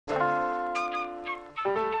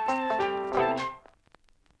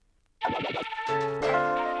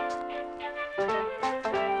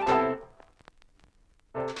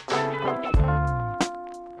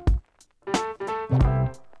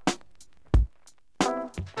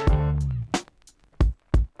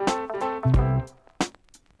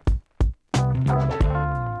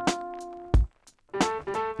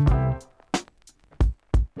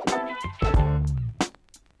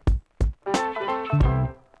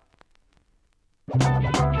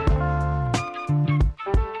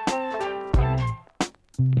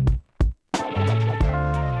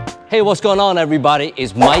Hey, what's going on everybody?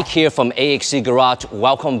 It's Mike here from AXC Garage.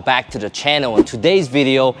 Welcome back to the channel. In today's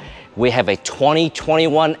video, we have a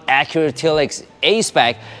 2021 Acura TLX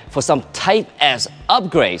A-Spec for some Type S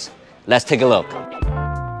upgrades. Let's take a look.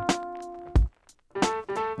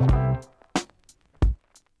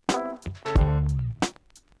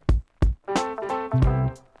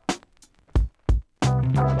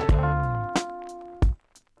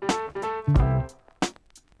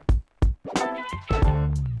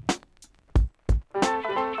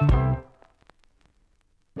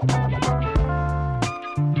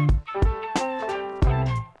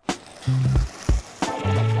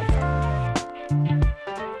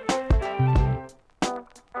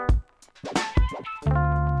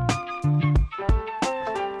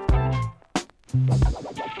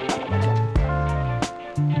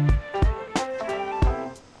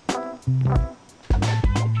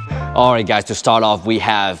 All right guys, to start off, we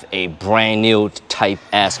have a brand new Type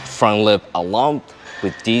S front lip along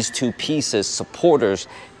with these two pieces, supporters,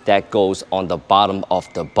 that goes on the bottom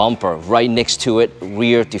of the bumper. Right next to it,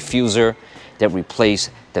 rear diffuser that replaced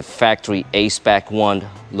the factory A-Spec one.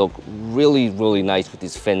 Look really, really nice with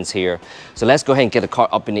these fins here. So let's go ahead and get the car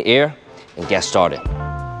up in the air and get started.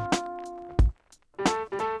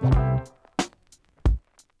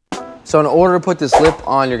 So in order to put this lip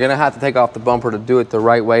on, you're gonna have to take off the bumper to do it the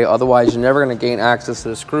right way. Otherwise, you're never gonna gain access to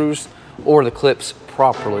the screws or the clips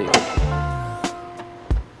properly.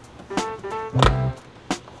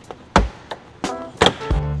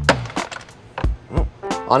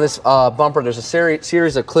 On this bumper, there's a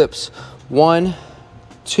series of clips. 1,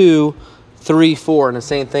 2, 3, 4, and the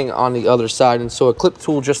same thing on the other side. And so a clip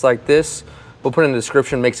tool just like this, we'll put in the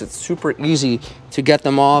description, makes it super easy to get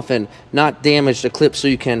them off and not damage the clip so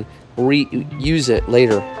you can reuse it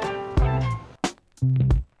later.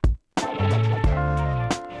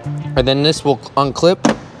 And then this will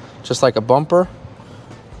unclip just like a bumper,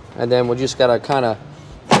 and then we just gotta kind of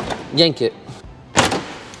yank it,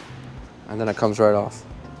 and then it comes right off.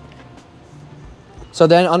 So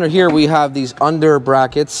then under here we have these under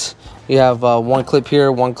brackets. You have one clip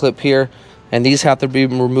here, one clip here, and these have to be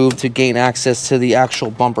removed to gain access to the actual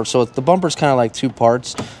bumper. So the bumper's kind of like two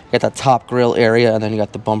parts. You got the top grill area, and then you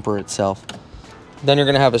got the bumper itself. Then you're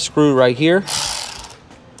gonna have a screw right here.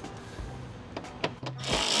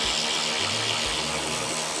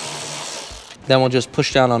 Then we'll just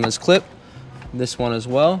push down on this clip, this one as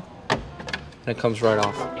well, and it comes right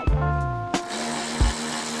off.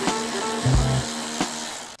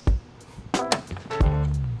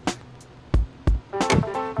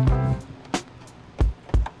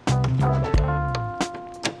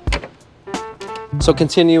 So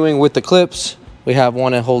continuing with the clips, we have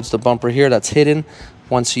one that holds the bumper here that's hidden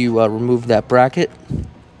once you remove that bracket.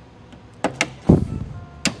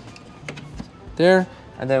 There,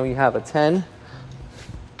 and then we have a 10.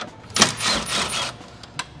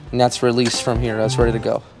 And that's released from here, that's ready to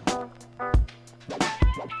go.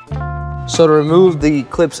 So to remove the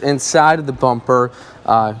clips inside of the bumper,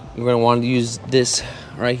 you're gonna want to use this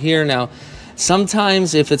right here. Now,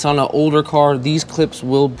 sometimes if it's on an older car, these clips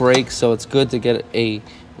will break, so it's good to get a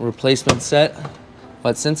replacement set.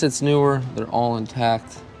 But since it's newer, they're all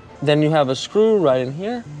intact. Then you have a screw right in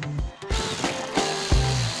here.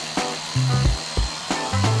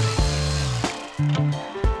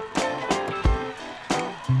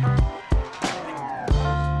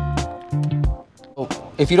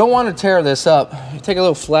 If you don't want to tear this up, you take a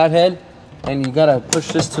little flathead and you gotta push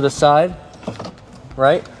this to the side,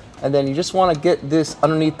 right? And then you just want to get this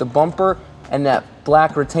underneath the bumper and that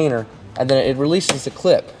black retainer, and then it releases the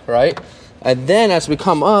clip, right? And then as we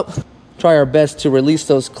come up, try our best to release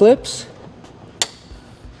those clips.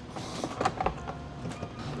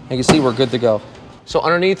 And you can see we're good to go. So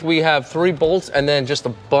underneath we have 3 bolts and then just a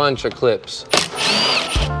bunch of clips.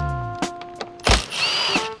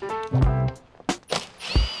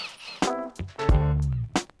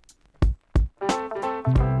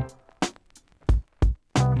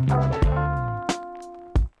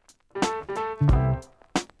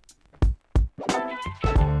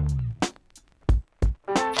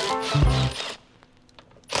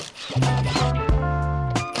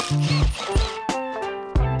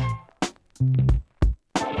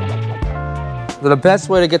 The best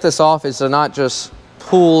way to get this off is to not just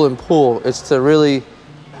pull and pull. It's to really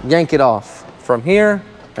yank it off from here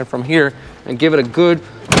and from here and give it a good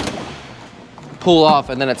pull off,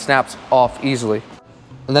 and then it snaps off easily.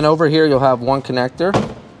 And then over here you'll have one connector.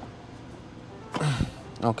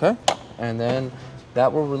 Okay, and then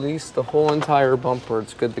that will release the whole entire bumper.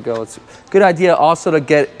 It's good to go. It's a good idea also to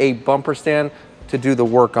get a bumper stand to do the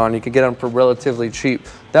work on. You can get them for relatively cheap.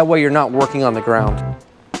 That way you're not working on the ground.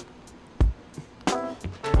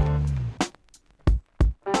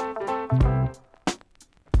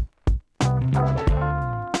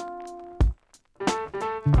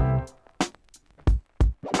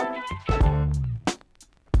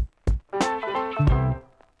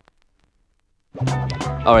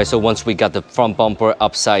 All right, so once we got the front bumper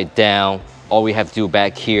upside down, all we have to do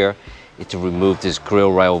back here is to remove this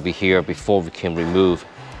grill right over here before we can remove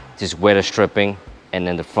this weather stripping and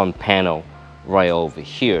then the front panel right over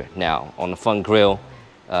here. Now, on the front grill,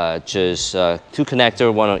 just two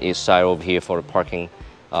connectors, one on each side over here for the parking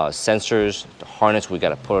sensors. The harness, we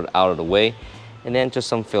gotta put it out of the way, and then just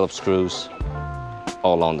some Phillips screws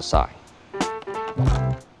all along the side.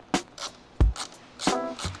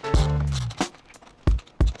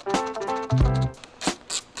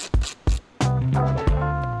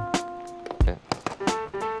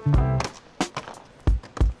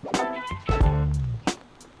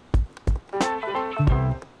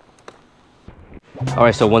 All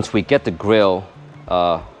right, so once we get the grill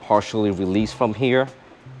partially released from here,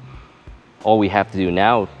 all we have to do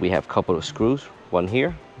now, we have a couple of screws, one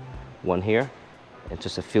here, and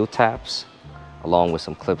just a few taps, along with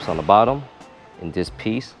some clips on the bottom, in this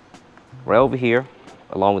piece, right over here,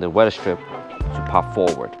 along with the weather strip, to pop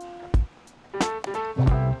forward.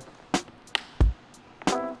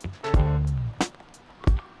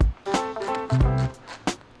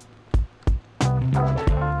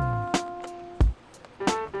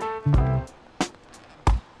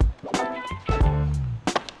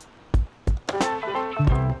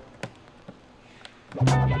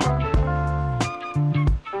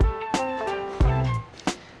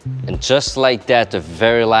 And just like that, the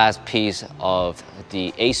very last piece of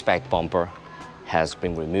the A-Spec bumper has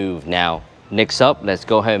been removed. Now, next up, let's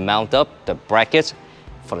go ahead and mount up the brackets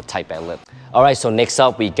for the Type S lip. All right, so next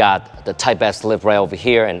up, we got the Type S lip right over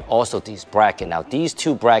here and also these brackets. Now, these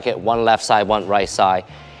two brackets, one left side, one right side,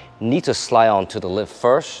 need to slide onto the lip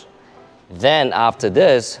first. Then after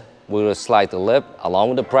this, we will slide the lip along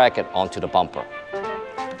with the bracket onto the bumper.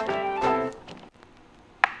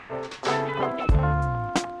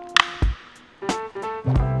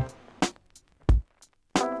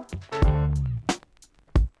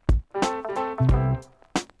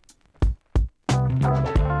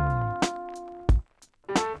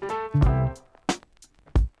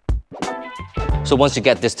 So once you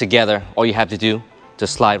get this together, all you have to do is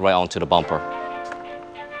slide right onto the bumper.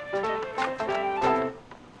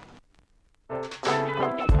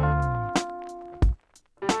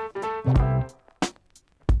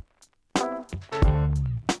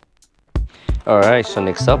 All right, so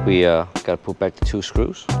next up we gotta put back the two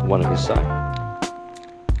screws, one on each side.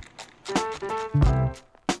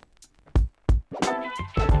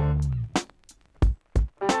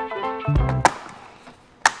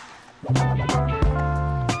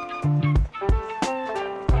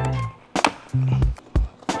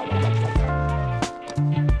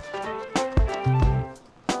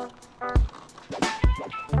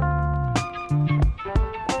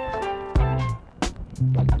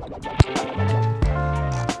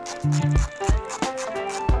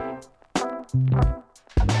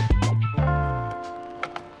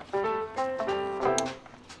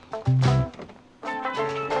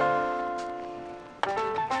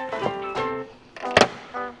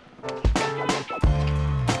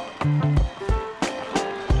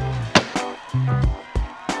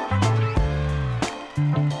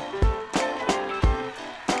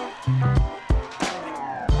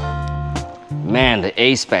 Man, the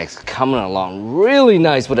A-Spec's coming along really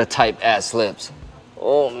nice with the Type S lips.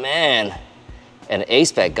 Oh man. And the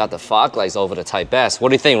A-Spec got the fog lights over the Type S. What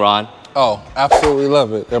do you think, Ron? Oh, absolutely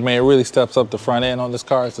love it. I mean, it really steps up the front end on this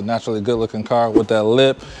car. It's a naturally good looking car. With that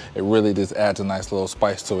lip, it really just adds a nice little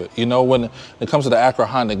spice to it. You know, when it comes to the Acura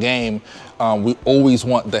Honda game, we always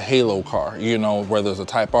want the halo car, you know, whether it's a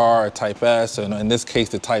Type R or Type S, and in this case,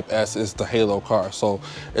 the Type S is the halo car. So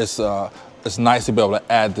it's nice to be able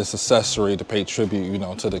to add this accessory to pay tribute, you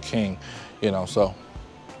know, to the king, you know, so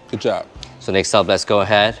good job. So next up, let's go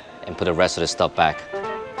ahead and put the rest of the stuff back.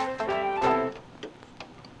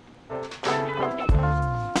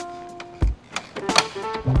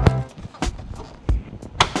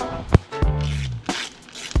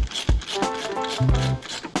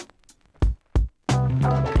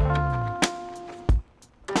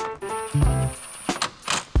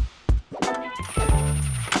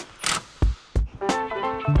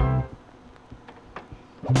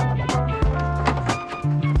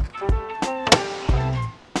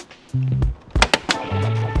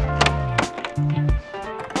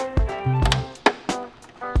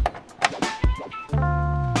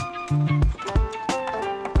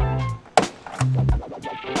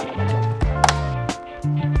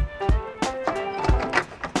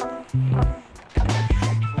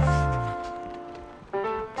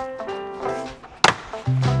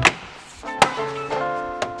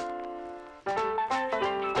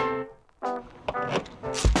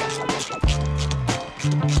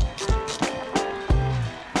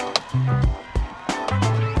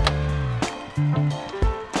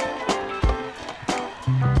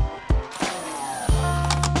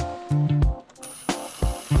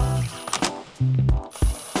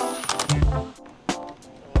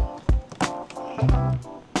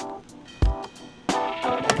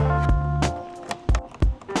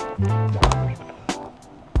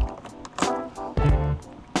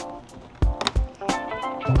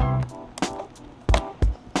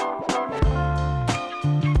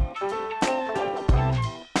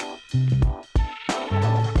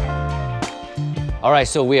 All right,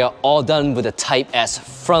 so we are all done with the Type S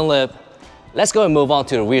front lip. Let's go and move on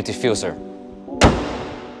to the rear diffuser.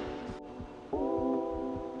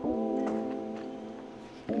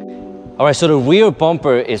 All right, so the rear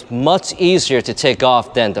bumper is much easier to take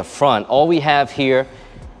off than the front. All we have here,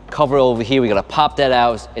 cover over here, we gotta pop that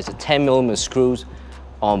out. It's a 10mm screws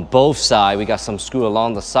on both sides. We got some screw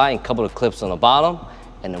along the side and a couple of clips on the bottom,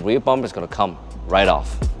 and the rear bumper is gonna come right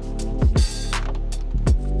off.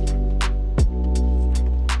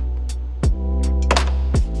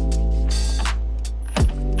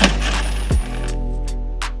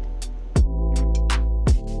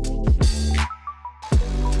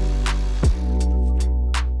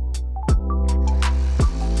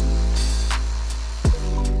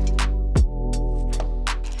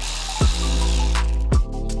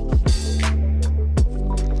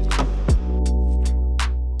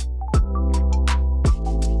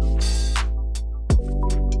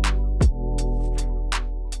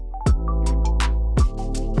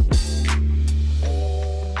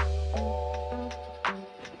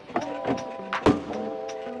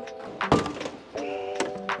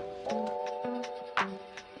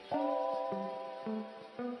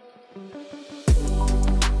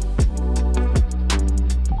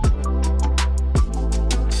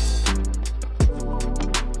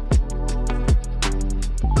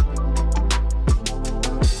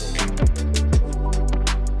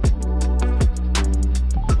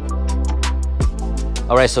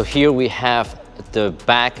 All right, so here we have the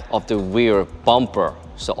back of the rear bumper.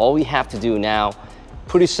 So all we have to do now,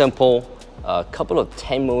 pretty simple, a couple of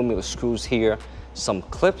 10mm screws here, some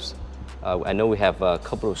clips. I know we have a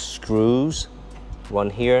couple of screws, one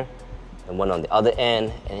here and one on the other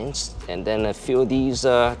end, and then a few of these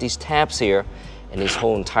tabs here, and this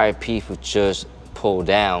whole entire piece would just pull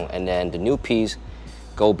down, and then the new piece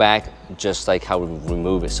go back just like how we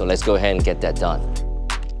remove it. So let's go ahead and get that done.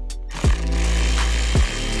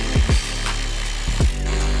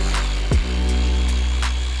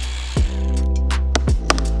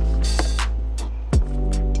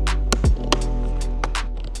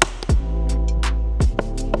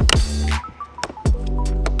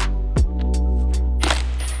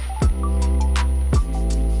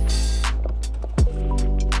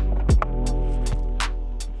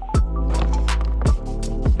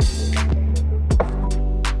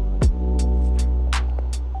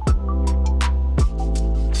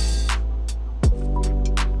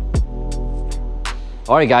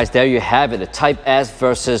 All right, guys, there you have it, the Type S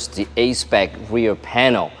versus the A-Spec rear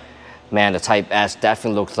panel. Man, the Type S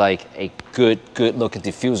definitely looks like a good looking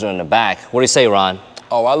diffuser in the back. What do you say, Ron?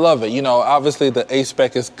 Oh, I love it. You know, obviously the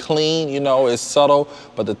A-Spec is clean, you know, it's subtle,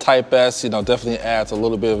 but the Type S, you know, definitely adds a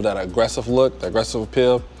little bit of that aggressive look, the aggressive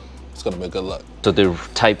appeal. It's gonna be a good look. So the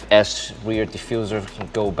Type S rear diffuser can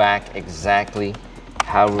go back exactly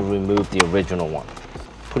how we removed the original one.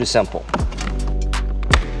 Pretty simple.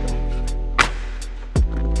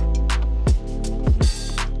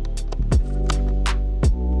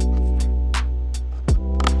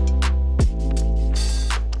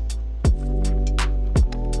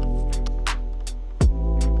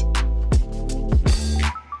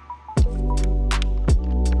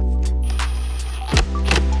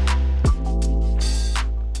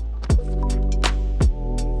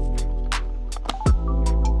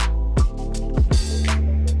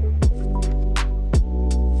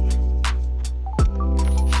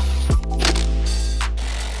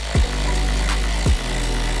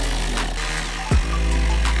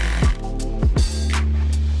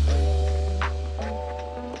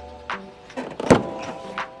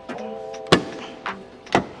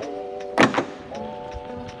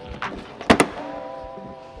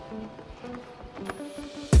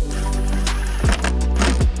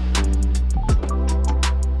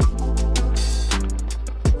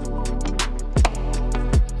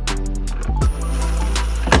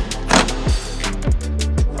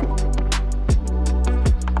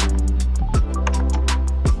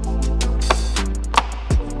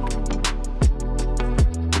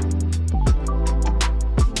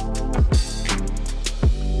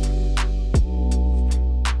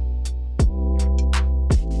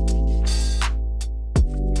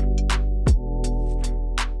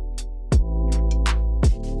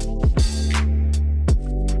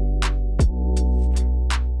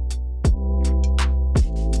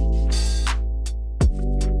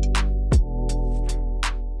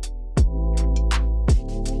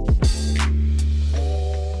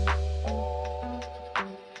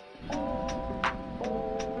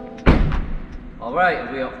 All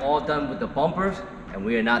right, we are all done with the bumpers, and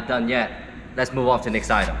we are not done yet. Let's move on to the next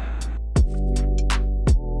item.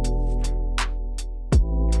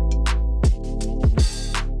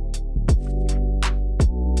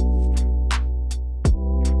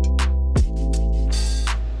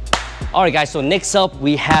 All right, guys, so next up,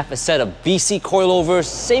 we have a set of BC Coilovers,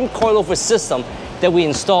 same coilover system that we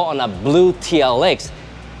install on a blue TLX.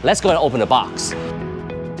 Let's go and open the box.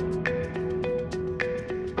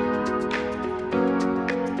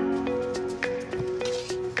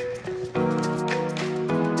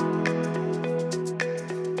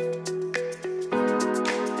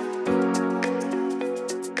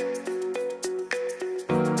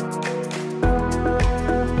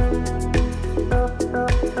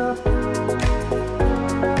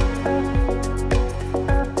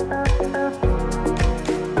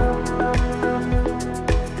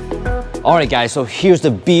 All right, guys, so here's the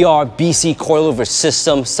BC Coilover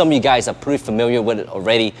system. Some of you guys are pretty familiar with it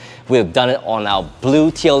already. We've done it on our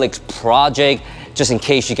blue TLX project. Just in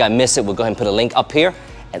case you guys missed it, we'll go ahead and put a link up here.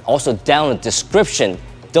 And also down in the description,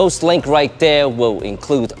 those links right there will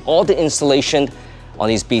include all the installation on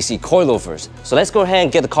these BC Coilovers. So let's go ahead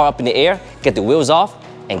and get the car up in the air, get the wheels off,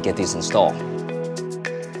 and get these installed.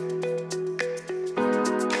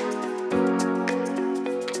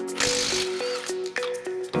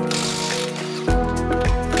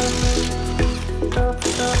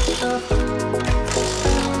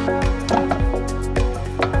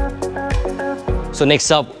 So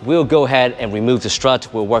next up, we'll go ahead and remove the strut.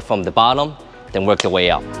 We'll work from the bottom, then work the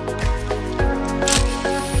way up.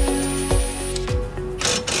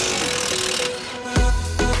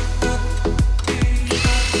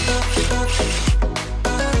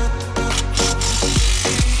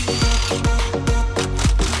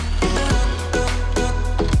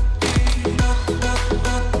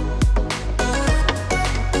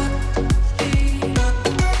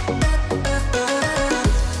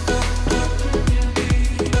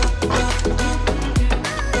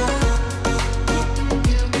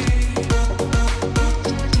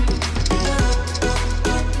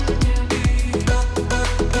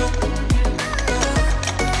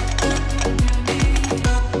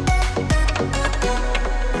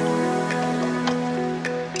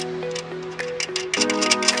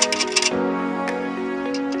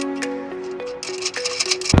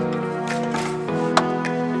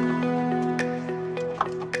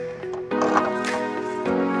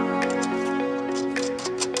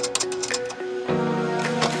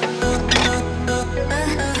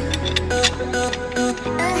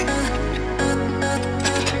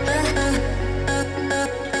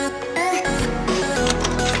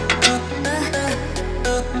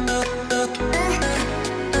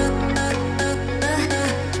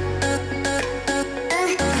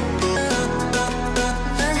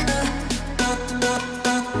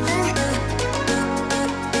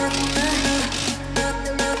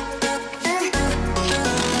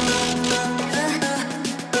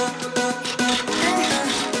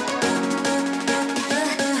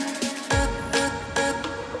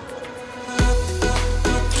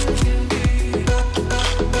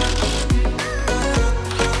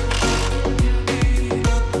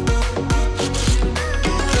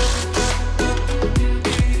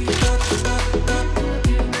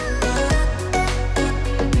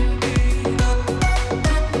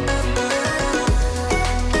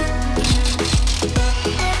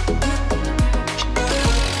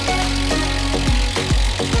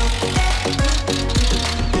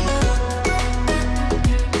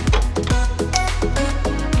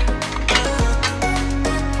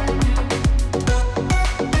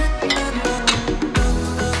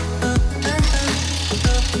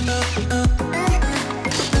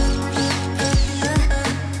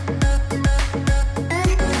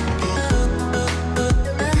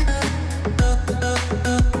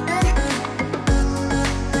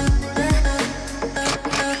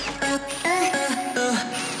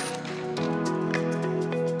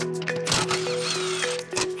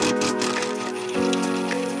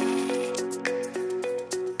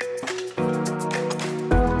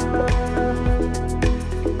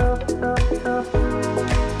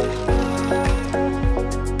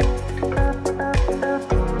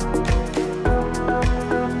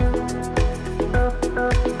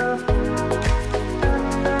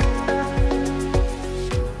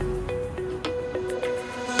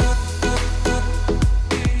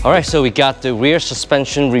 All right, so we got the rear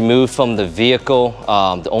suspension removed from the vehicle.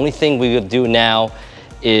 The only thing we will do now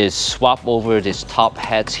is swap over this top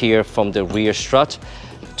heads here from the rear strut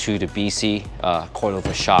to the BC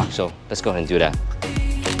coilover shock. So let's go ahead and do that.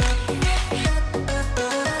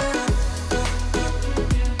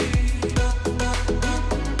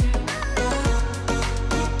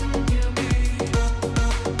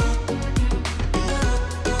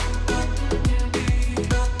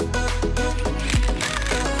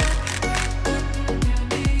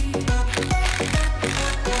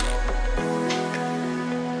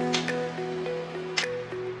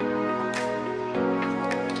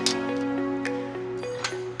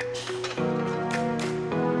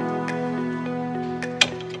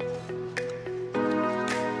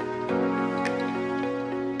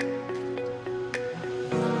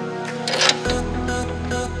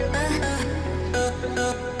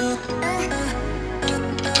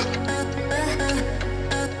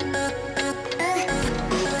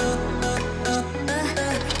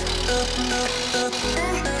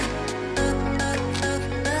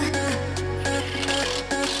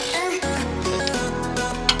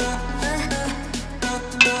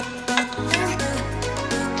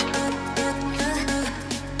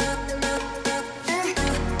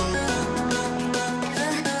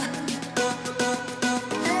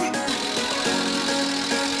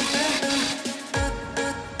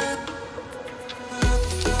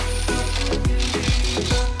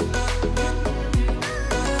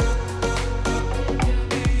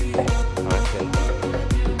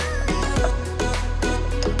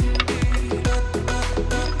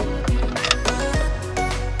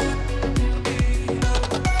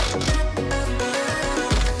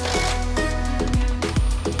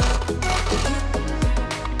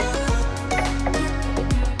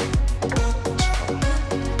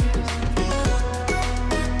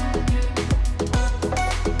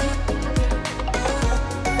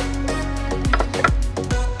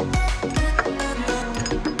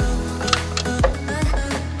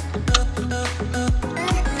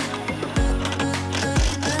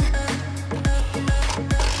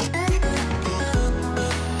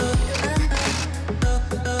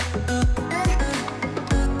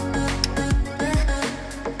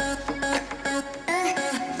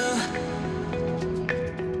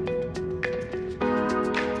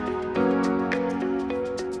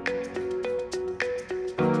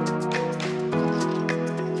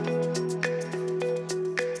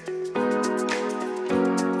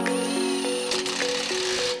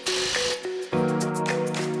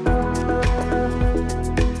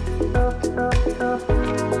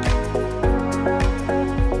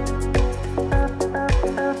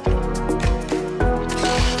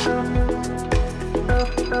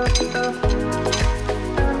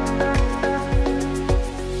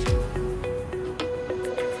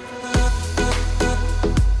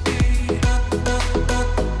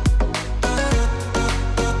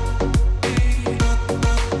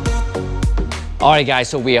 All right guys,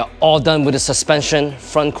 so we are all done with the suspension,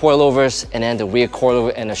 front coilovers, and then the rear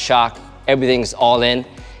coilover and the shock. Everything's all in.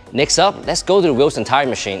 Next up, let's go to the wheels and tire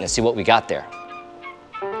machine and see what we got there.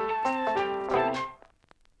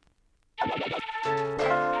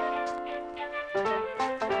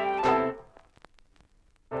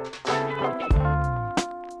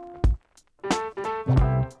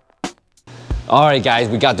 All right guys,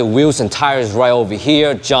 we got the wheels and tires right over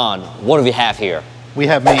here. John, what do we have here? We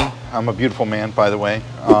have me. I'm a beautiful man, by the way.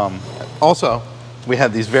 Also, we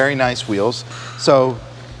have these very nice wheels. So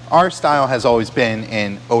our style has always been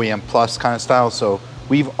in OEM Plus kind of style. So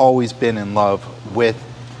we've always been in love with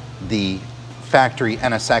the factory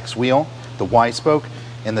NSX wheel, the Y-spoke,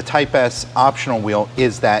 and the Type S optional wheel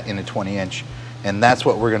is that in a 20-inch. And that's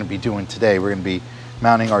what we're going to be doing today. We're going to be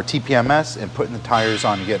mounting our TPMS and putting the tires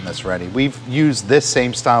on and getting this ready. We've used this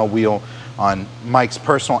same style wheel on Mike's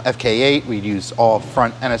personal FK8. We use all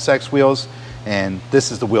front NSX wheels, and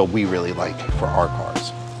this is the wheel we really like for our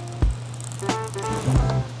cars.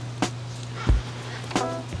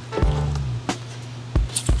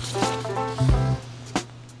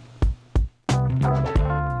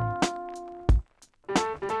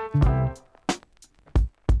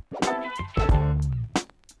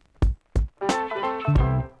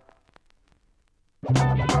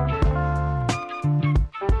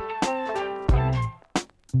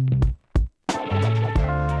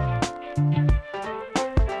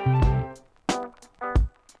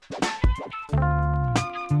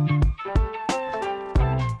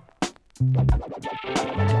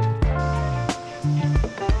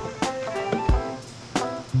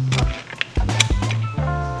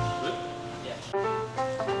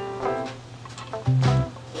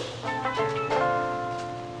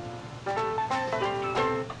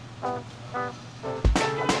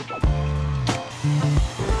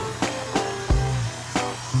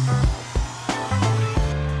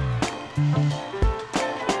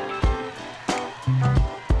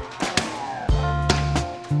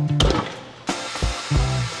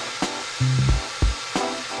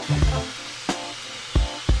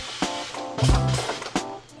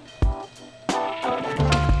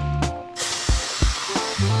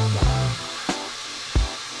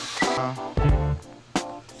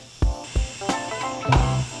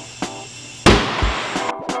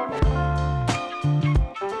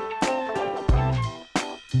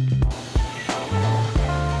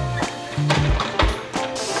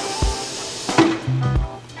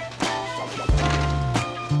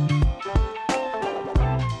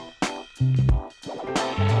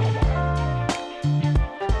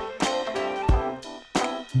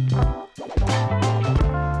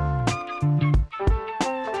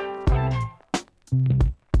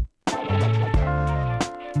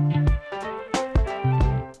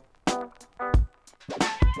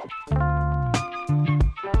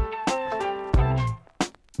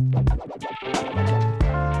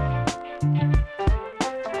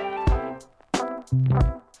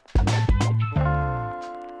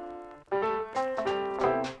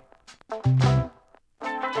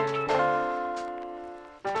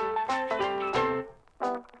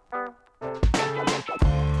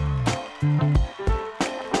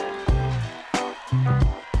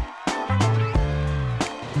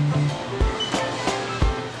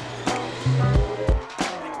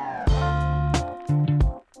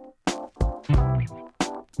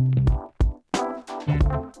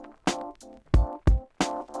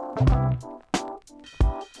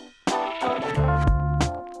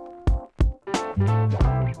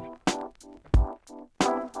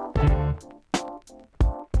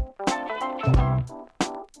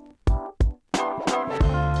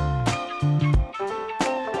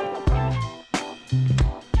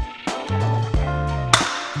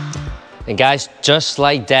 And guys, just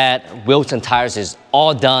like that, wheels and tires is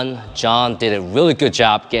all done. John did a really good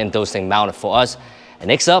job getting those things mounted for us. And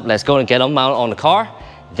next up, let's go and get them mounted on the car.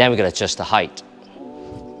 Then we're gonna adjust the height.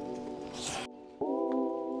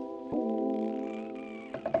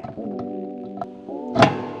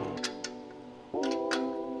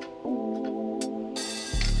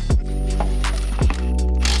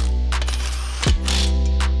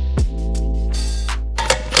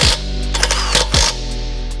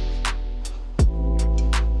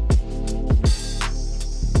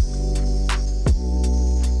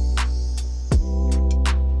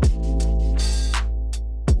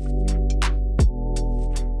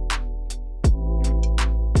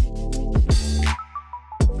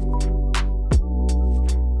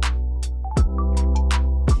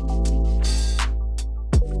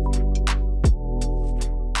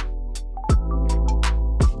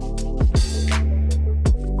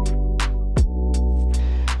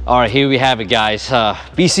 All right, here we have it, guys.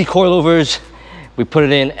 BC Coilovers. We put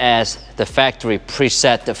it in as the factory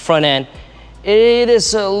preset. The front end, it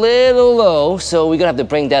is a little low, so we're gonna have to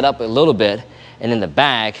bring that up a little bit. And then the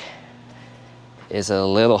back is a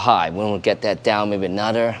little high. We're gonna get that down maybe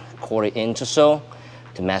another 1/4 inch or so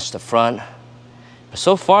to match the front. But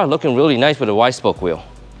so far, looking really nice with the wide spoke wheel.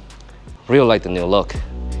 Really like the new look.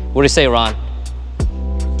 What do you say, Ron?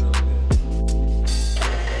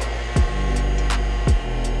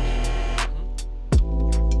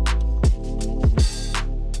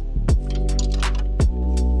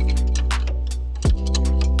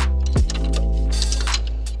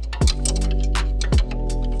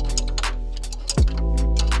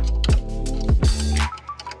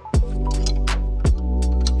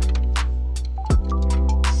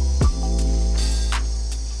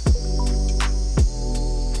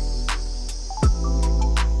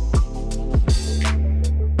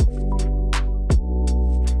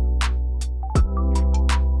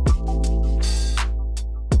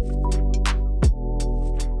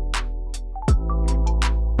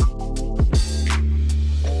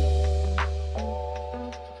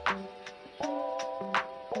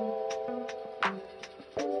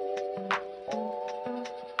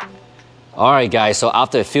 All right, guys, so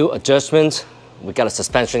after a few adjustments, we got a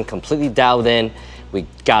suspension completely dialed in. We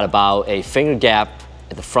got about a finger gap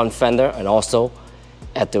at the front fender and also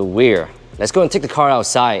at the rear. Let's go and take the car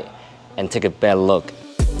outside and take a better look.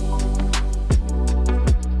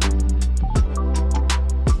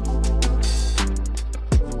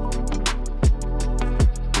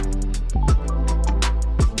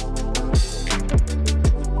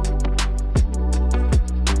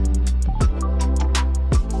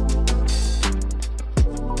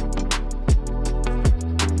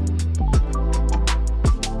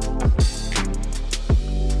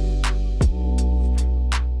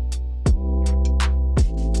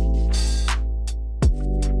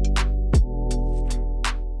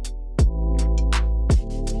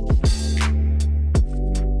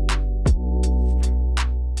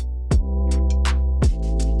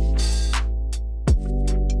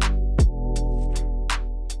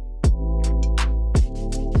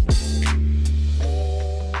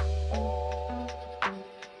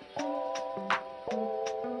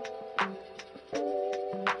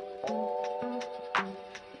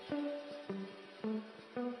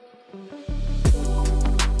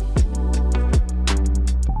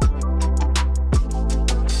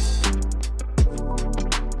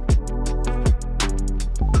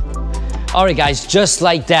 All right, guys, just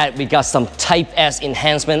like that, we got some Type S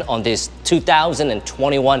enhancement on this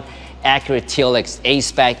 2021 Acura TLX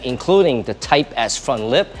A-Spec, including the Type S front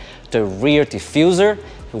lip, the rear diffuser,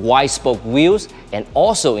 wide spoke wheels, and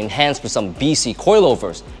also enhanced with some BC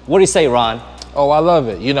Coilovers. What do you say, Ron? Oh, I love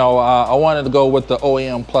it. You know, I wanted to go with the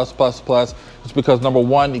OEM plus. It's because number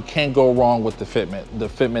one, you can't go wrong with the fitment. The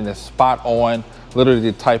fitment is spot on. Literally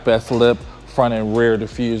the Type S lip, front and rear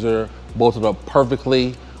diffuser, bolted up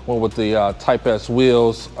perfectly. Went with the Type S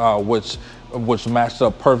wheels, which matched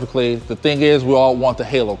up perfectly. The thing is, we all want the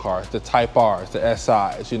halo cars, the Type Rs, the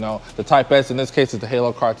SIs, you know. The Type S in this case is the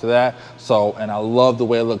halo car to that. So, and I love the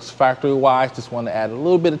way it looks factory-wise. Just want to add a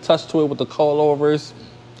little bit of touch to it with the coilovers.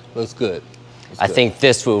 Looks good. I think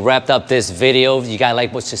this will wrap up this video. If you guys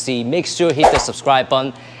like what you see, make sure hit the subscribe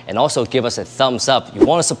button and also give us a thumbs up. You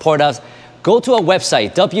want to support us, go to our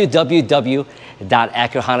website,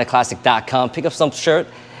 www.acurahondaclassic.com. Pick up some shirt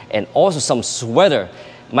and also some sweater.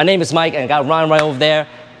 My name is Mike and I got Ron right over there. On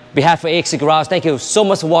behalf of A-Spec Garage, thank you so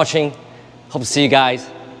much for watching. Hope to see you guys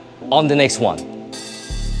on the next one.